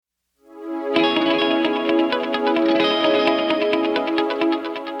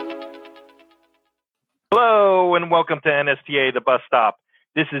and welcome to NSTA, the bus stop.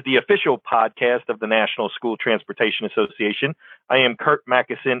 This is the official podcast of the National School Transportation Association. I am Kurt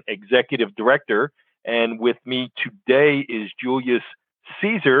Mackeson, Executive Director, and with me today is Julius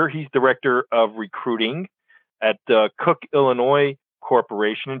Caesar. He's Director of Recruiting at Cook, Illinois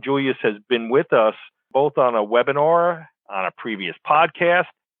Corporation. And Julius has been with us both on a webinar, on a previous podcast,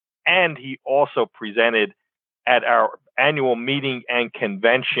 and he also presented at our annual meeting and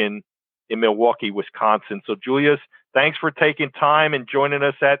convention in Milwaukee, Wisconsin. So Julius, thanks for taking time and joining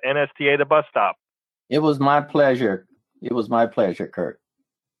us at NSTA, the bus stop. It was my pleasure. Kurt.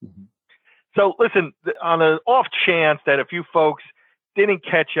 So listen, on an off chance that a few folks didn't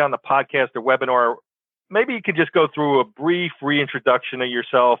catch you on the podcast or webinar, maybe you could just go through a brief reintroduction of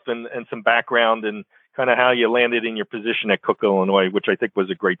yourself and some background and kind of how you landed in your position at Cook, Illinois, which I think was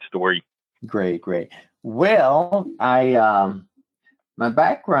a great story. Great. Well, my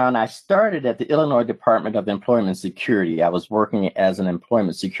background, I started at the Illinois Department of Employment Security. I was working as an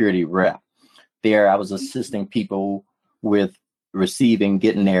employment security rep. There, I was assisting people with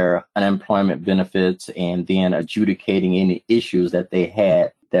getting their unemployment benefits and then adjudicating any issues that they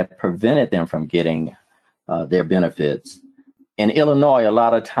had that prevented them from getting their benefits. In Illinois, a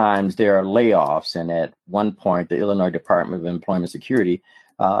lot of times there are layoffs. And at one point, the Illinois Department of Employment Security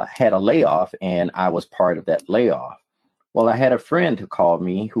had a layoff, and I was part of that layoff. Well, I had a friend who called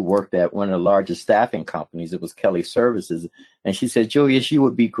me who worked at one of the largest staffing companies. It was Kelly Services. And she said, Julius, you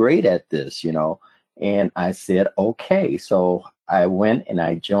would be great at this, And I said, okay. So I went and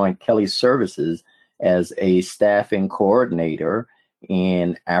I joined Kelly Services as a staffing coordinator.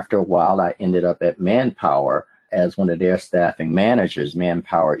 And after a while, I ended up at Manpower as one of their staffing managers.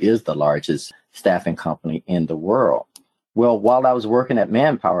 Manpower is the largest staffing company in the world. Well, while I was working at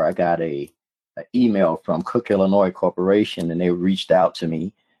Manpower, I got an email from Cook, Illinois Corporation, and they reached out to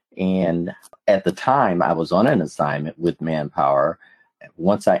me. And at the time, I was on an assignment with Manpower.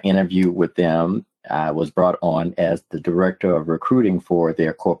 Once I interviewed with them, I was brought on as the director of recruiting for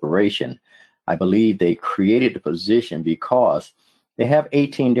their corporation. I believe they created the position because they have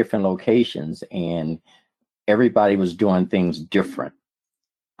 18 different locations and everybody was doing things different.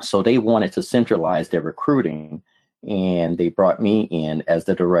 So they wanted to centralize their recruiting. And they brought me in as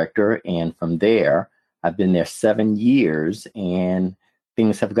the director. And from there, I've been there 7 years and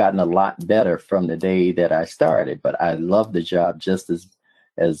things have gotten a lot better from the day that I started. But I love the job just as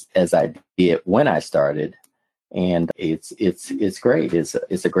I did when I started. And it's great.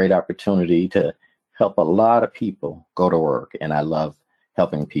 It's a great opportunity to help a lot of people go to work. And I love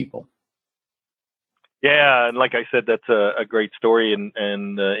helping people. Yeah. And like I said, that's a great story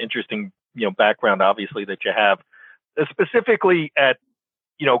and interesting, background, obviously, that you have. Specifically at,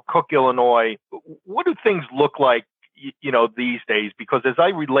 Cook, Illinois, what do things look like, these days? Because as I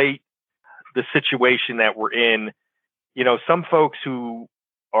relate the situation that we're in, some folks who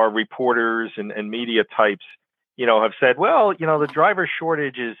are reporters and media types, have said, well, the driver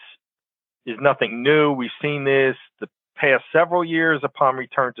shortage is nothing new. We've seen this the past several years upon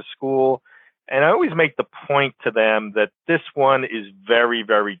return to school. And I always make the point to them that this one is very,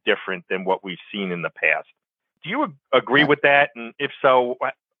 very different than what we've seen in the past. Do you agree with that? And if so,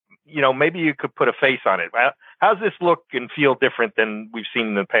 maybe you could put a face on it. How's this look and feel different than we've seen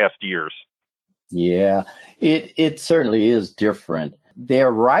in the past years? Yeah, it certainly is different.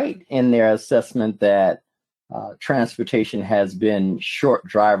 They're right in their assessment that transportation has been short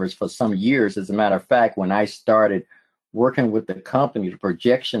drivers for some years. As a matter of fact, when I started working with the company, the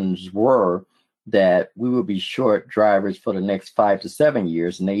projections were that we would be short drivers for the next 5 to 7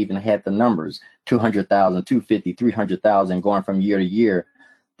 years. And they even had the numbers, 200,000, 250, 300,000 going from year to year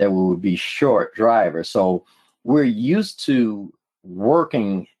that we would be short drivers. So we're used to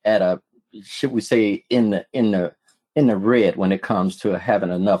working at should we say in the red when it comes to having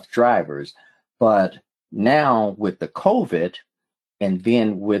enough drivers. But now with the COVID and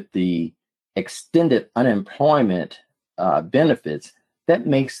then with the extended unemployment benefits, that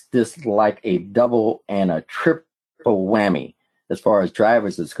makes this like a double and a triple whammy as far as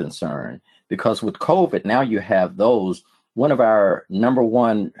drivers is concerned. Because with COVID, now you have those. One of our number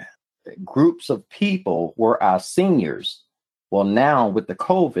one groups of people were our seniors. Well, now with the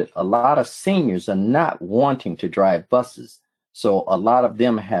COVID, a lot of seniors are not wanting to drive buses. So a lot of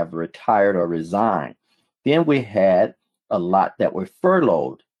them have retired or resigned. Then we had a lot that were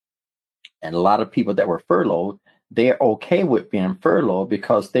furloughed. And a lot of people that were furloughed, they're okay with being furloughed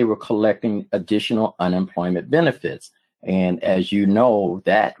because they were collecting additional unemployment benefits. And as you know,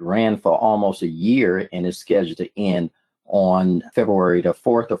 that ran for almost a year and is scheduled to end on February the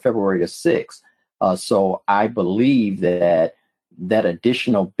 4th or February the 6th. So I believe that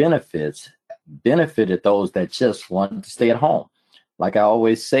additional benefits benefited those that just wanted to stay at home. Like I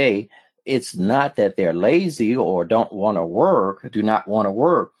always say, it's not that they're lazy or don't want to work, do not want to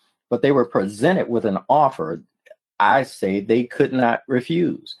work, but they were presented with an offer. I say they could not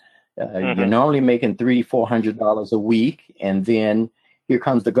refuse. You're normally making $300-400 a week, and then here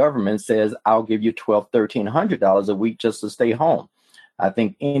comes the government says, I'll give you $1,200-1,300 a week just to stay home. I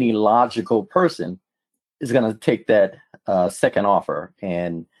think any logical person is going to take that second offer,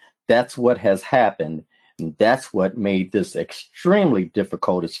 and that's what has happened. And that's what made this extremely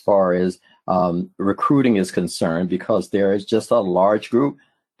difficult as far as recruiting is concerned, because there is just a large group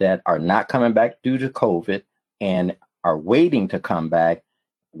that are not coming back due to COVID and are waiting to come back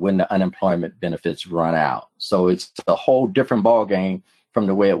when the unemployment benefits run out. So it's a whole different ballgame from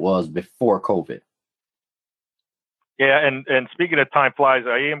the way it was before COVID. Yeah, and speaking of time flies,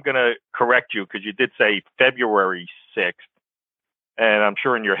 I am going to correct you because you did say February 6th. And I'm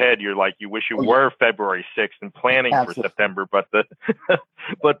sure in your head you're like, you wish you were February 6th and planning for September, but the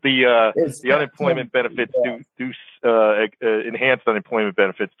unemployment benefits do enhanced unemployment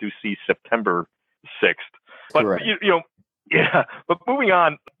benefits do see September 6th. But but moving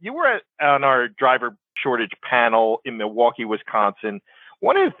on, you were on our driver shortage panel in Milwaukee, Wisconsin.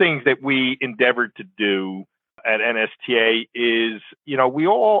 One of the things that we endeavored to do at NSTA is, we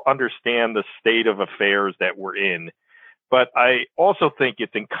all understand the state of affairs that we're in. But I also think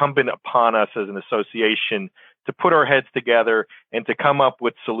it's incumbent upon us as an association to put our heads together and to come up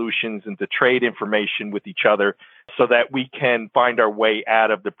with solutions and to trade information with each other so that we can find our way out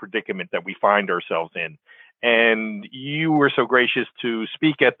of the predicament that we find ourselves in. And you were so gracious to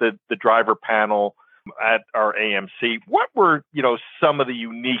speak at the driver panel at our AMC. What were, some of the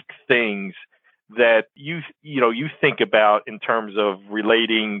unique things that you think about in terms of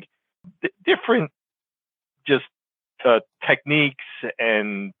relating different just techniques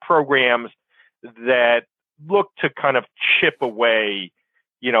and programs that look to kind of chip away,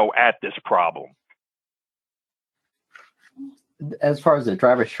 at this problem? As far as the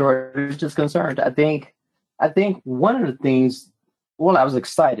driver shortage is concerned, I think one of the things, well, I was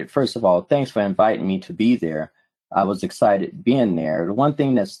excited. First of all, thanks for inviting me to be there. I was excited being there. The one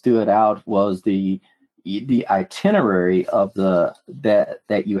thing that stood out was the itinerary of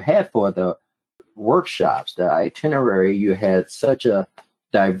that you had for the workshops. The itinerary, you had such a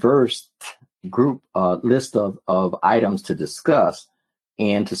diverse group list of items to discuss,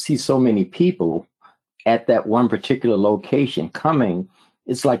 and to see so many people at that one particular location coming,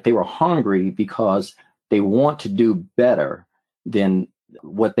 it's like they were hungry because they want to do better than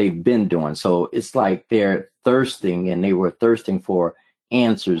what they've been doing. So it's like they're thirsting, and they were thirsting for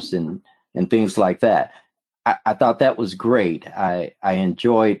answers and things like that. I thought that was great. I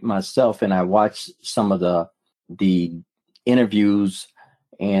enjoyed myself, and I watched some of the interviews,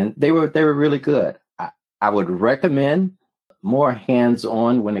 and they were really good. I would recommend more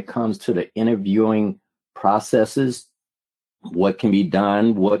hands-on when it comes to the interviewing processes, what can be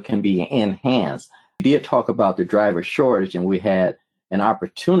done, what can be enhanced. We did talk about the driver shortage, and we had an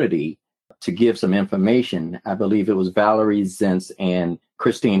opportunity to give some information. I believe it was Valerie Zentz and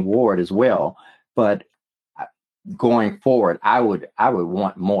Christine Ward as well. But going forward, I would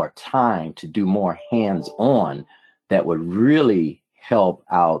want more time to do more hands-on that would really help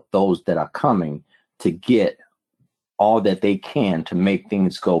out those that are coming to get all that they can to make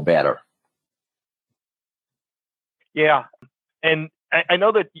things go better. Yeah. And I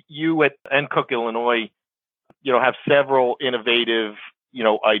know that you at Cook, Illinois, have several innovative,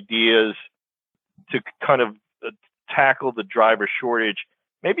 ideas to kind of tackle the driver shortage.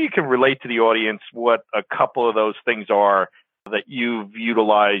 Maybe you can relate to the audience what a couple of those things are that you've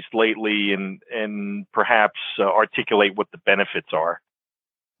utilized lately, and perhaps articulate what the benefits are.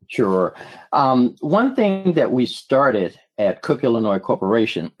 Sure. One thing that we started at Cook, Illinois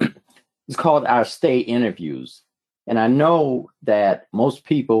Corporation is called our stay interviews. And I know that most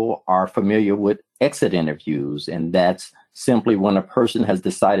people are familiar with exit interviews, and that's simply when a person has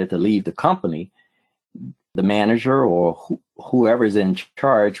decided to leave the company, the manager or whoever is in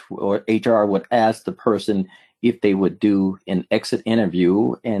charge or HR would ask the person if they would do an exit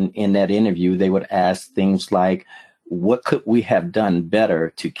interview. And in that interview, they would ask things like, what could we have done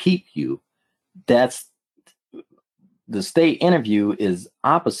better to keep you? That's the stay interview is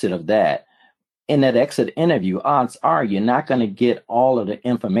opposite of that. In that exit interview, odds are you're not going to get all of the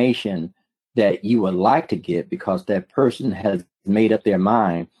information that you would like to get, because that person has made up their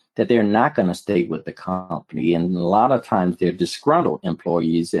mind that they're not going to stay with the company. And a lot of times they're disgruntled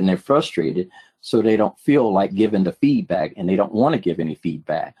employees, and they're frustrated, so they don't feel like giving the feedback, and they don't want to give any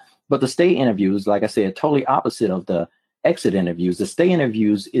feedback. But the stay interviews, like I said, are totally opposite of the exit interviews. The stay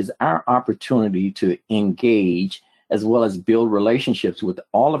interviews is our opportunity to engage as well as build relationships with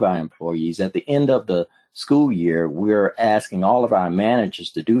all of our employees. At the end of the school year, we're asking all of our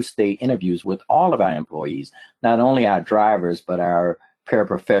managers to do stay interviews with all of our employees, not only our drivers, but our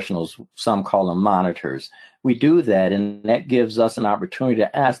paraprofessionals, some call them monitors. We do that, and that gives us an opportunity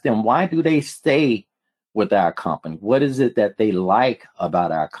to ask them, why do they stay with our company? What is it that they like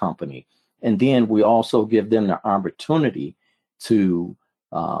about our company? And then we also give them the opportunity to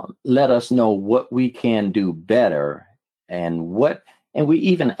let us know what we can do better, and we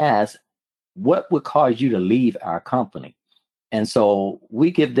even ask, what would cause you to leave our company? And so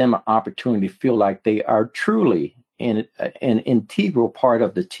we give them an opportunity to feel like they are truly an integral part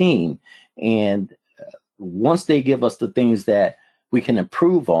of the team. And once they give us the things that we can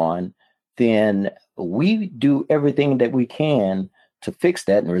improve on, then we do everything that we can to fix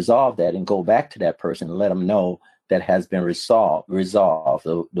that and resolve that and go back to that person and let them know that has been resolved.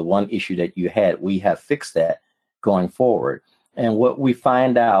 The one issue that you had, we have fixed that going forward. And what we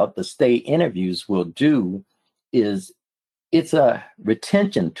find out the stay interviews will do is it's a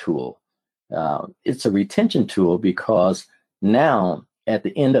retention tool. It's a retention tool because now at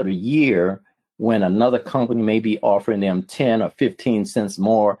the end of the year, when another company may be offering them 10 or 15 cents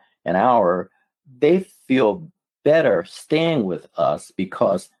more an hour, they feel better staying with us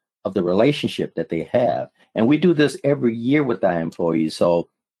because of the relationship that they have. And we do this every year with our employees. So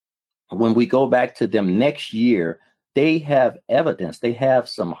when we go back to them next year, they have evidence, they have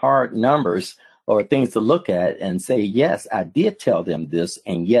some hard numbers or things to look at and say, yes, I did tell them this,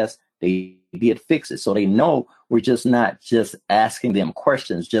 and yes, they did fix it. So they know we're just not just asking them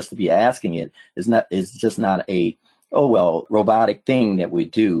questions just to be asking it. It's just not a, oh, well, robotic thing that we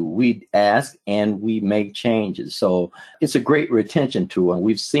do. We ask and we make changes. So it's a great retention tool. And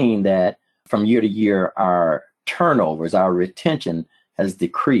we've seen that from year to year, our turnovers, our retention has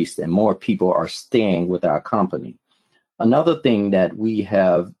decreased and more people are staying with our company. Another thing that we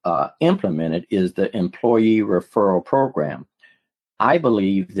have implemented is the employee referral program. I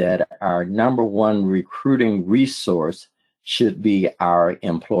believe that our number one recruiting resource should be our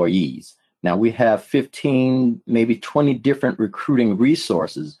employees. Now, we have 15, maybe 20 different recruiting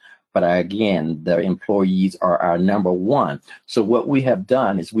resources, but again, the employees are our number one. So what we have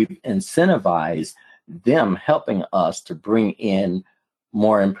done is we've incentivized them helping us to bring in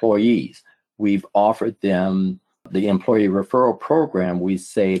more employees. We've offered them the employee referral program. We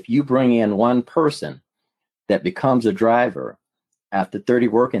say, if you bring in one person that becomes a driver, after 30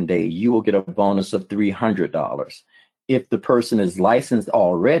 working days, you will get a bonus of $300. If the person is licensed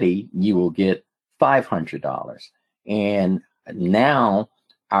already, you will get $500. And now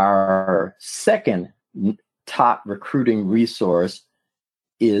our second top recruiting resource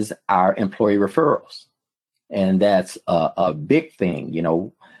is our employee referrals. And that's a big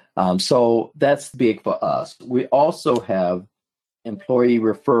thing, so that's big for us. We also have employee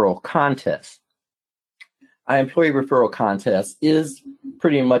referral contests. Our employee referral contest is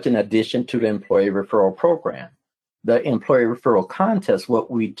pretty much an addition to the employee referral program. The employee referral contest,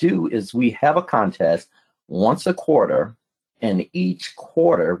 what we do is we have a contest once a quarter, and each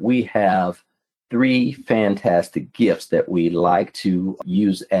quarter we have 3 fantastic gifts that we like to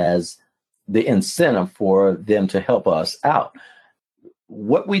use as the incentive for them to help us out.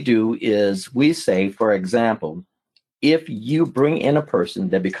 What we do is we say, for example, if you bring in a person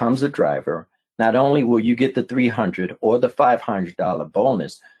that becomes a driver, not only will you get the $300 or the $500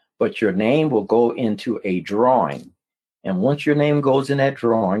 bonus, but your name will go into a drawing. And once your name goes in that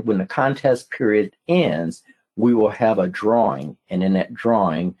drawing, when the contest period ends, we will have a drawing. And in that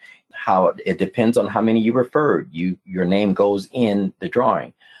drawing, it depends on how many you referred. Your name goes in the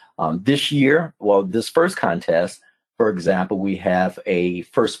drawing. This first contest, for example, we have a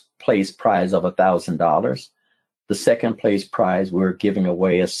first place prize of $1,000. The second place prize, we're giving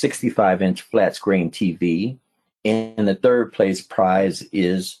away a 65-inch flat screen TV. And the third place prize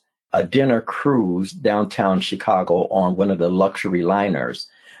is a dinner cruise downtown Chicago on one of the luxury liners.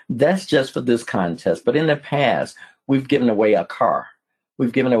 That's just for this contest. But in the past, we've given away a car.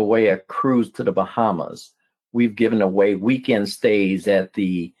 We've given away a cruise to the Bahamas. We've given away weekend stays at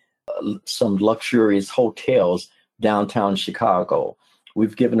some luxurious hotels downtown Chicago.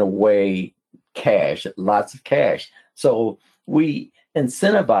 We've given away cash, lots of cash. So we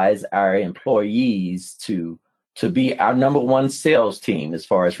incentivize our employees to be our number one sales team as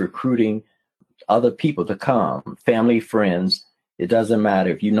far as recruiting other people to come, family, friends. It doesn't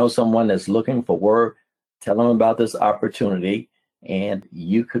matter. If you know someone that's looking for work, tell them about this opportunity, and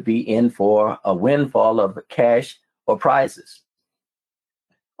you could be in for a windfall of cash or prizes.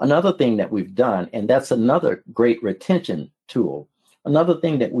 Another thing that we've done, and that's another great retention tool. Another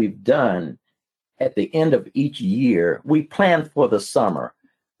thing that we've done at the end of each year, we plan for the summer.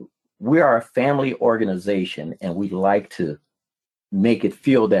 We are a family organization and we like to make it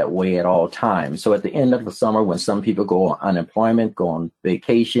feel that way at all times. So at the end of the summer, when some people go on unemployment, go on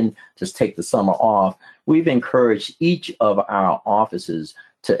vacation, just take the summer off, we've encouraged each of our offices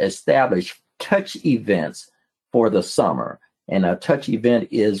to establish touch events for the summer. And a touch event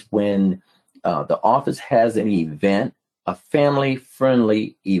is when the office has an event, a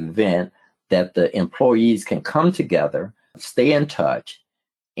family-friendly event that the employees can come together, stay in touch,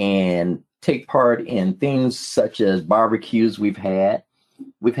 and take part in things such as barbecues we've had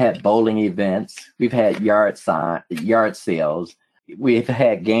bowling events, we've had yard sales, we've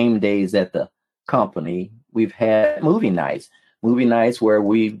had game days at the company, we've had movie nights where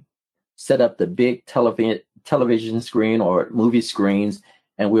we set up the big television screen or movie screens,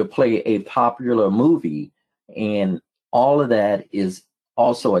 and we'll play a popular movie, and all of that is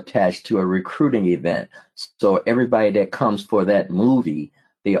also attached to a recruiting event. So everybody that comes for that movie,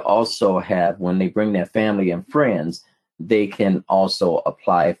 they also have, when they bring their family and friends, they can also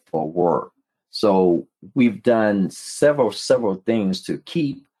apply for work. So we've done several things to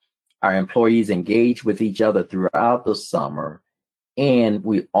keep our employees engaged with each other throughout the summer. And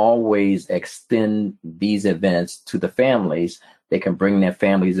we always extend these events to the families. They can bring their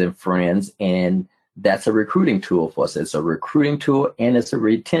families and friends, and that's a recruiting tool for us. It's a recruiting tool and it's a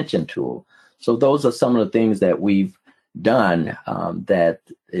retention tool. So those are some of the things that we've done. That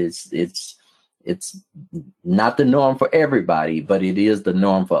it's not the norm for everybody, but it is the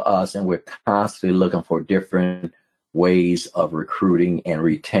norm for us, and we're constantly looking for different ways of recruiting and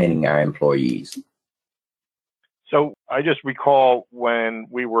retaining our employees. So I just recall when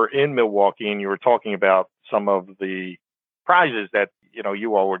we were in Milwaukee and you were talking about some of the prizes that,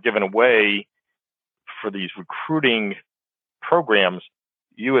 you all were giving away for these recruiting programs.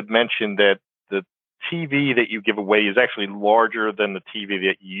 You had mentioned that the TV that you give away is actually larger than the TV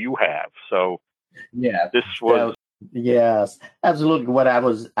that you have. So yeah, this was yes, absolutely. What I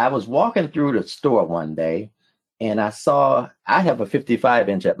was walking through the store one day, and I have a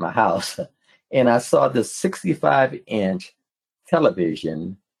 55-inch at my house, and I saw this 65-inch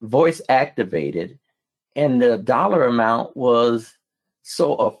television, voice activated, and the dollar amount was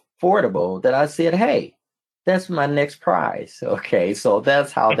so affordable that I said, hey, that's my next prize. Okay, so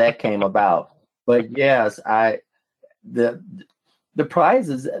that's how that came about. But yes, the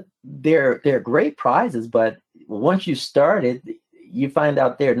prizes, they're great prizes, but once you start it, you find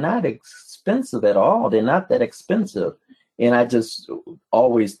out they're not expensive at all. They're not that expensive. And I just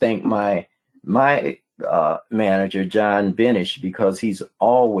always thank my manager, John Benish, because he's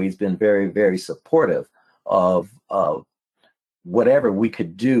always been very, very supportive of whatever we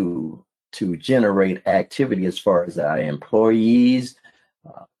could do to generate activity as far as our employees,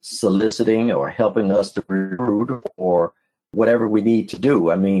 soliciting or helping us to recruit or whatever we need to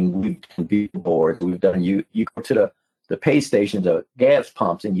do. I mean, we've done billboards, we've done, you go to the pay stations, the gas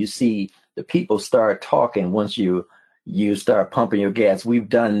pumps, and you see the people start talking once you start pumping your gas. We've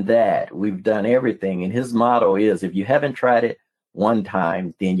done that. We've done everything. And his motto is, if you haven't tried it one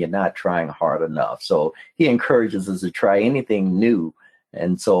time, then you're not trying hard enough. So he encourages us to try anything new.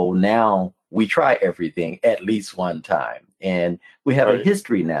 And so now we try everything at least one time. And we have a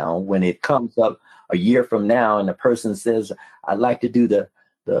history now when it comes up a year from now and the person says, I'd like to do the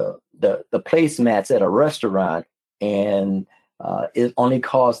placemats at a restaurant, and it only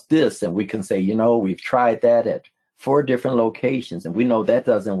costs this. And we can say, we've tried that at 4 different locations, and we know that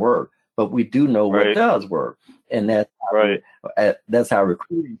doesn't work, but we do know what does work. And that's how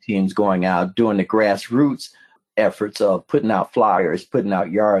recruiting teams going out, doing the grassroots efforts of putting out flyers, putting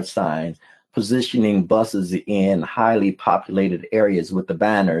out yard signs, positioning buses in highly populated areas with the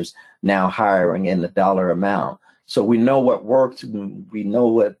banners, now hiring in the dollar amount. So we know what works, we know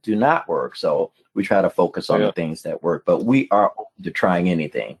what do not work. So we try to focus on the things that work, but we are open to trying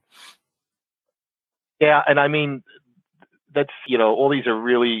anything. Yeah, and I mean, that's, all these are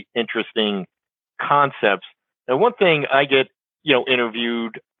really interesting concepts. And one thing I get,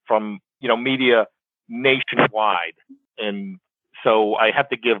 interviewed from, media nationwide. And so I have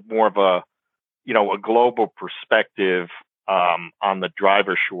to give more of a global perspective on the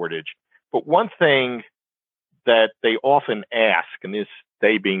driver shortage. But one thing that they often ask, and this,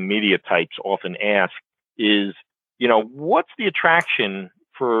 they being media types often ask, is, what's the attraction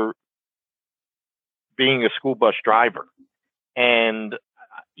for being a school bus driver? And,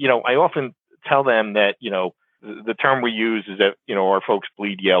 I often tell them that, the term we use is that, our folks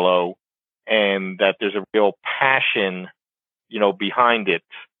bleed yellow, and that there's a real passion, behind it.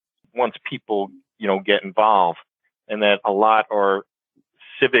 once people, get involved, and that a lot are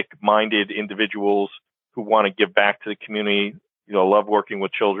civic-minded individuals who want to give back to the community, love working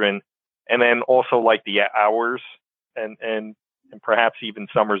with children, and then also like the hours and perhaps even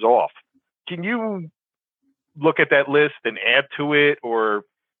summers off. Can you look at that list and add to it, or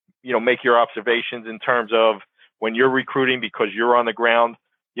make your observations in terms of when you're recruiting, because you're on the ground,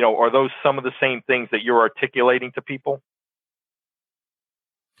 are those some of the same things that you're articulating to people?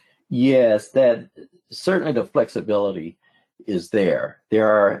 Yes, that certainly the flexibility is there.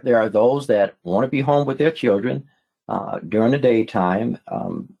 There are those that want to be home with their children during the daytime,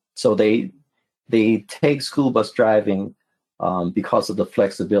 so they take school bus driving because of the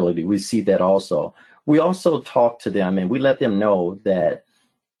flexibility. We see that also. We also talk to them and we let them know that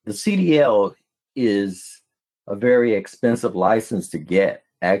the CDL is a very expensive license to get.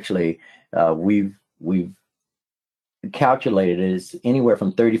 Actually, we've calculated it's anywhere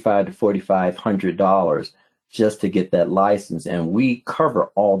from $3,500 to $4,500 just to get that license, and we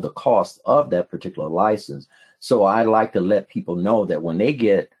cover all the costs of that particular license. So I like to let people know that when they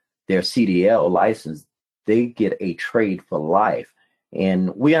get their CDL license, they get a trade for life.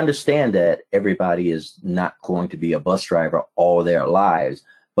 And we understand that everybody is not going to be a bus driver all their lives,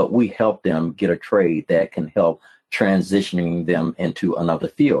 but we help them get a trade that can help transitioning them into another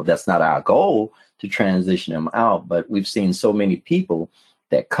field. That's not our goal to transition them out, but we've seen so many people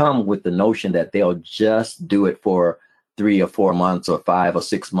that come with the notion that they'll just do it for 3 or 4 months or 5 or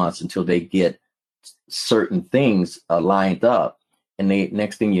 6 months until they get certain things lined up. And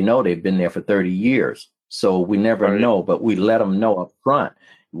next thing you know, they've been there for 30 years. So we never know, but we let them know up front.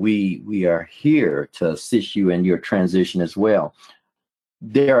 We are here to assist you in your transition as well.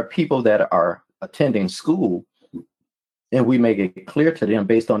 There are people that are attending school, and we make it clear to them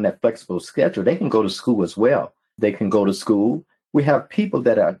based on that flexible schedule, they can go to school as well. They can go to school. We have people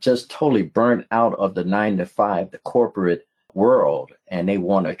that are just totally burnt out of the 9 to 5, the corporate world, and they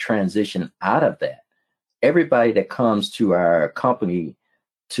want to transition out of that. Everybody that comes to our company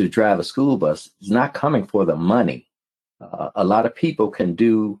to drive a school bus is not coming for the money. A lot of people can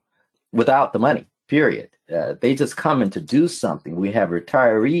do without the money, period. They just come in to do something. We have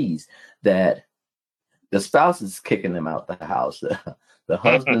retirees that the spouse is kicking them out the house. The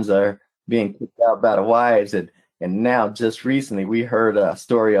husbands are being kicked out by the wives. And now just recently we heard a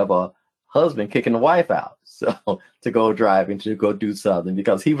story of a husband kicking the wife out. So to go driving, to go do something,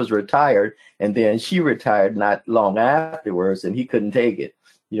 because he was retired and then she retired not long afterwards and he couldn't take it.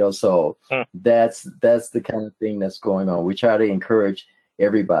 So that's the kind of thing that's going on. We try to encourage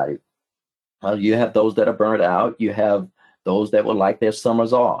everybody. You have those that are burnt out. You have those that would like their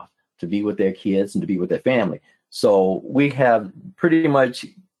summers off to be with their kids and to be with their family. So we have pretty much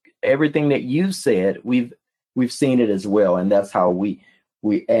everything that you said. We've seen it as well, and that's how we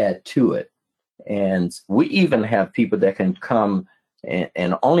add to it. And we even have people that can come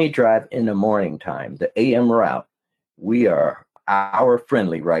and only drive in the morning time, the AM route. We are hour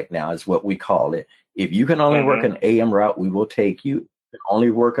friendly right now is what we call it. If you can only work an AM route, we will take you. If you can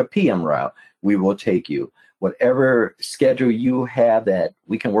only work a PM route, we will take you. Whatever schedule you have that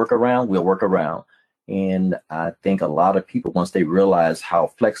we can work around, we'll work around. And I think a lot of people, once they realize how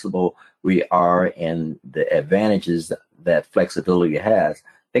flexible we are and the advantages that flexibility has,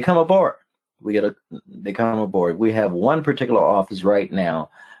 they come aboard. They come aboard. We have one particular office right now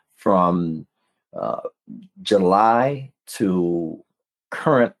from July to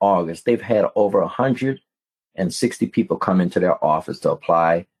current August. They've had over 160 people come into their office to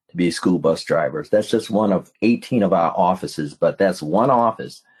apply to be school bus drivers. That's just one of 18 of our offices, but that's one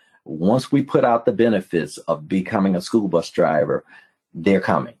office. Once we put out the benefits of becoming a school bus driver, they're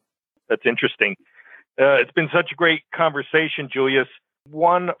coming. That's interesting. It's been such a great conversation, Julius.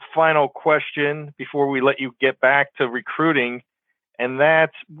 One final question before we let you get back to recruiting, and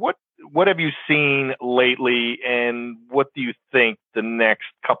that's what have you seen lately, and what do you think the next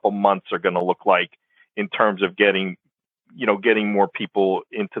couple months are going to look like in terms of getting more people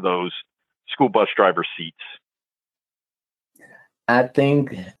into those school bus driver seats? I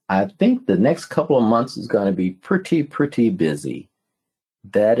think the next couple of months is going to be pretty busy.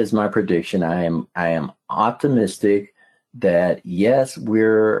 That is my prediction. I am optimistic that yes,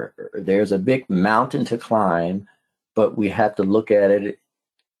 there's a big mountain to climb, but we have to look at it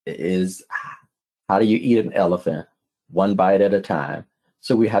is how do you eat an elephant? One bite at a time.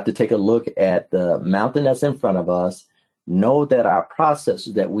 So we have to take a look at the mountain that's in front of us, know that our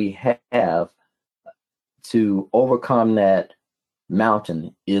processes that we have to overcome that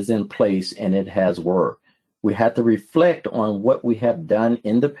mountain is in place and it has worked. We have to reflect on what we have done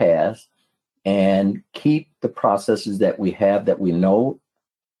in the past and keep the processes that we have that we know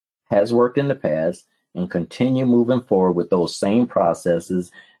has worked in the past and continue moving forward with those same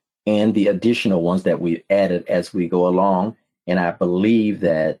processes and the additional ones that we've added as we go along. And I believe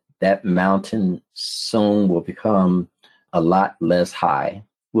that that mountain soon will become a lot less high.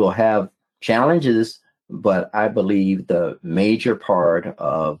 We'll have challenges, but I believe the major part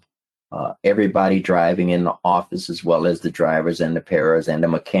of everybody driving in the office, as well as the drivers and the paras and the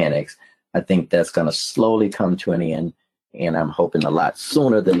mechanics, I think that's going to slowly come to an end. And I'm hoping a lot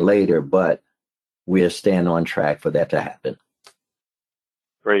sooner than later, but we're staying on track for that to happen.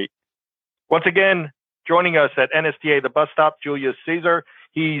 Great. Once again, joining us at NSTA, the bus stop, Julius Caesar.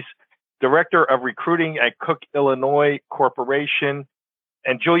 He's Director of Recruiting at Cook Illinois Corporation.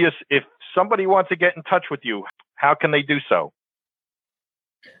 And Julius, if somebody wants to get in touch with you, how can they do so?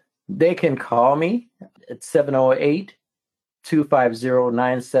 They can call me at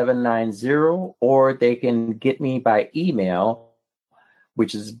 708-250-9790, or they can get me by email,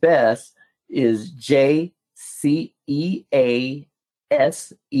 which is best, is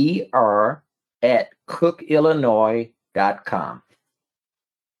jceaser@cookillinois.com.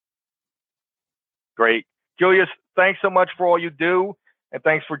 Great. Julius, thanks so much for all you do. And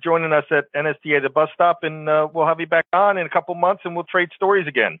thanks for joining us at NSTA, the bus stop. And we'll have you back on in a couple months and we'll trade stories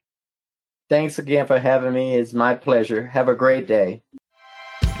again. Thanks again for having me. It's my pleasure. Have a great day.